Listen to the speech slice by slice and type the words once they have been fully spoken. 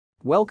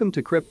Welcome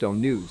to Crypto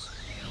News.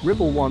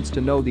 Ripple wants to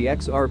know the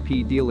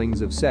XRP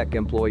dealings of SEC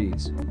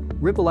employees.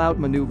 Ripple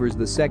outmaneuvers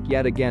the SEC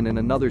yet again in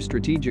another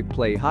strategic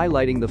play,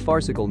 highlighting the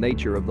farcical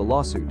nature of the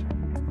lawsuit.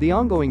 The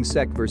ongoing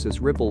SEC versus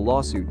Ripple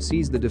lawsuit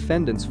sees the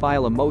defendants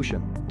file a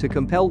motion to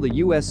compel the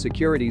U.S.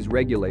 securities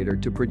regulator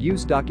to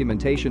produce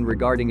documentation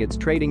regarding its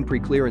trading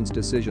preclearance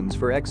decisions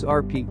for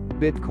XRP,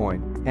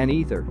 Bitcoin, and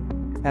Ether,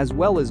 as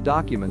well as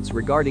documents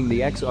regarding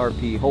the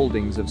XRP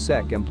holdings of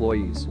SEC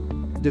employees.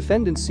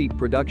 Defendants seek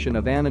production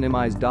of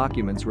anonymized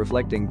documents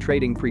reflecting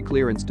trading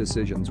preclearance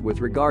decisions with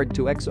regard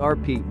to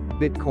XRP,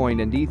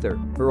 Bitcoin and Ether,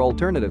 or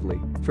alternatively,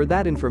 for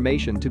that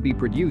information to be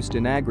produced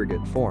in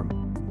aggregate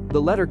form. The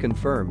letter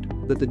confirmed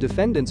that the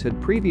defendants had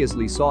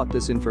previously sought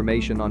this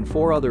information on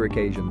 4 other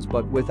occasions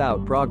but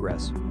without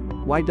progress.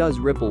 Why does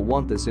Ripple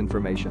want this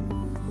information?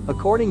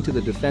 According to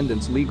the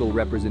defendants' legal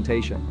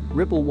representation,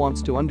 Ripple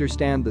wants to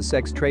understand the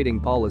SEC's trading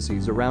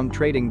policies around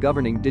trading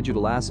governing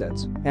digital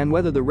assets and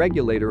whether the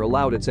regulator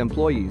allowed its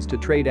employees to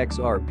trade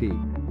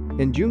XRP.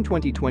 In June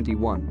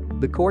 2021,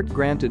 the court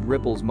granted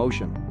Ripple's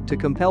motion to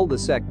compel the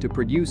SEC to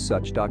produce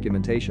such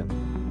documentation.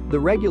 The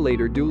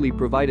regulator duly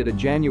provided a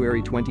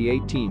January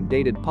 2018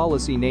 dated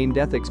policy named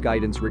Ethics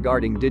Guidance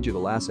regarding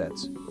digital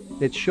assets.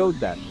 It showed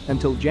that,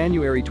 until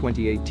January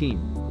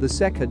 2018, the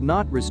SEC had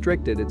not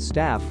restricted its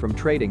staff from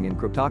trading in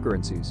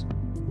cryptocurrencies.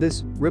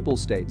 This, Ripple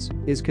states,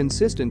 is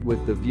consistent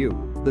with the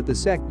view that the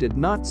SEC did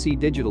not see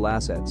digital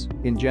assets,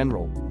 in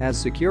general, as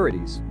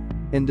securities.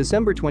 In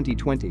December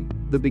 2020,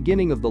 the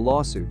beginning of the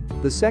lawsuit,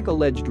 the SEC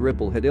alleged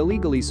Ripple had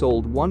illegally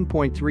sold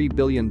 $1.3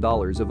 billion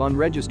of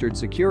unregistered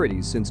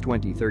securities since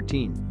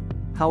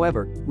 2013.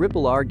 However,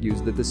 Ripple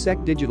argues that the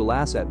SEC digital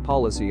asset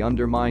policy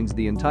undermines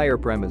the entire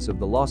premise of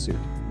the lawsuit.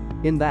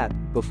 In that,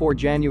 before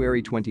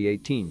January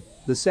 2018,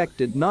 the SEC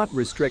did not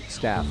restrict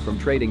staff from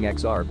trading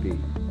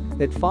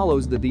XRP. It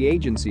follows that the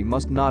agency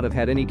must not have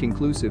had any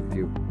conclusive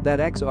view that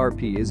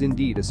XRP is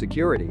indeed a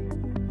security.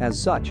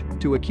 As such,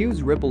 to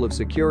accuse Ripple of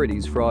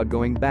securities fraud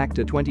going back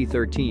to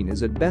 2013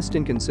 is at best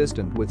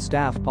inconsistent with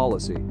staff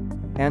policy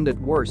and at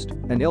worst,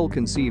 an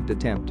ill-conceived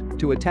attempt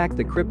to attack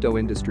the crypto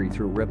industry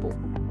through Ripple.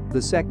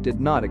 The SEC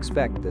did not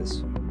expect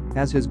this,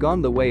 as has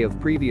gone the way of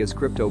previous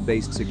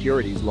crypto-based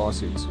securities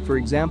lawsuits. For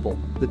example,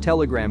 the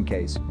Telegram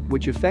case,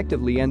 which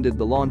effectively ended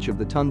the launch of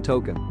the TON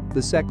token.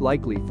 The SEC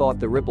likely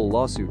thought the Ripple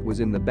lawsuit was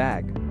in the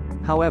bag.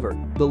 However,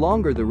 the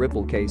longer the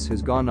Ripple case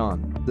has gone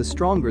on, the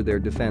stronger their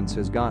defense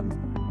has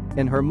gotten.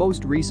 In her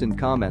most recent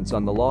comments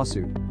on the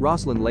lawsuit,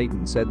 Rosalind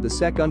Layton said the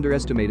SEC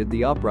underestimated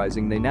the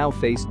uprising they now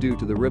face due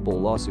to the Ripple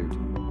lawsuit.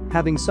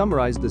 Having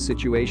summarized the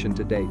situation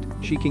to date,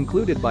 she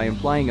concluded by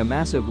implying a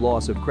massive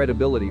loss of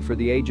credibility for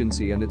the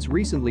agency and its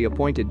recently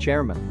appointed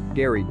chairman,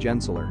 Gary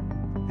Gensler.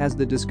 As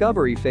the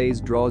discovery phase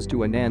draws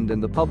to an end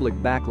and the public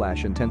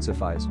backlash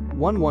intensifies,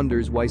 one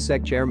wonders why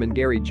SEC chairman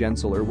Gary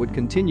Gensler would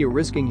continue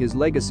risking his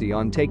legacy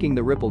on taking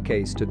the Ripple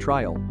case to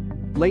trial.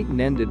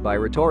 Layton ended by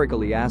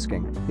rhetorically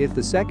asking if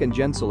the SEC and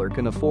Gensler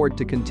can afford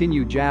to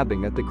continue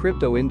jabbing at the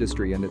crypto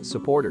industry and its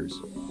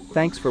supporters.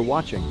 Thanks for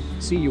watching,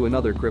 see you in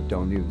other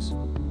crypto news.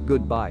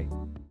 Goodbye.